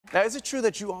Now, is it true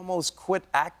that you almost quit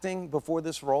acting before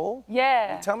this role?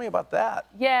 Yeah. Tell me about that.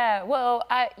 Yeah, well,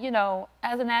 you know,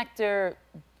 as an actor,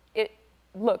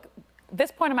 look,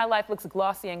 this point in my life looks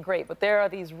glossy and great, but there are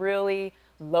these really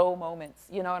low moments,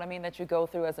 you know what I mean, that you go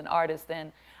through as an artist.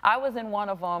 And I was in one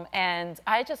of them, and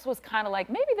I just was kind of like,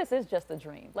 maybe this is just a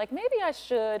dream. Like, maybe I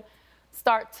should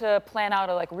start to plan out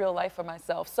a like real life for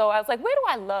myself. So I was like, where do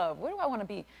I love? Where do I want to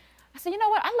be? I said, you know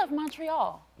what? I love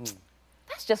Montreal.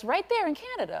 That's just right there in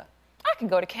Canada. I can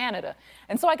go to Canada.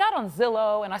 And so I got on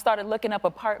Zillow and I started looking up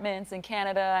apartments in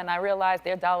Canada, and I realized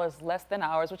their dollar's less than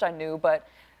ours, which I knew, but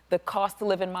the cost to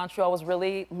live in Montreal was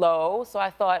really low. So I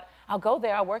thought, I'll go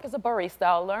there, I'll work as a barista,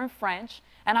 I'll learn French,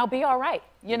 and I'll be all right.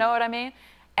 You know what I mean?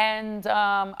 And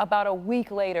about a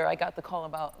week later, I got the call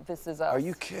about This Is Us. Are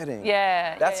you kidding?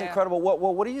 Yeah. That's incredible.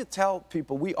 What do you tell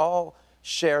people? We all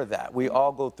share that. We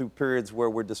all go through periods where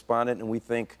we're despondent and we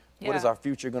think, what is our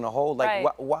future going to hold? Like,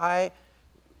 why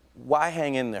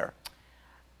hang in there?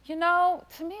 You know,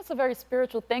 to me, it's a very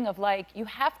spiritual thing of like, you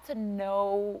have to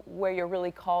know where you're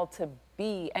really called to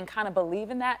be and kind of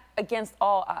believe in that against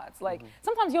all odds. Like,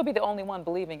 sometimes you'll be the only one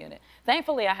believing in it.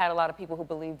 Thankfully, I had a lot of people who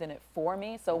believed in it for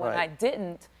me. So when I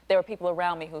didn't, there were people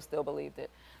around me who still believed it.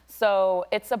 So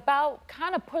it's about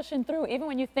kind of pushing through. Even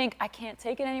when you think, I can't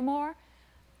take it anymore,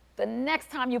 the next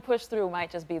time you push through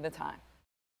might just be the time.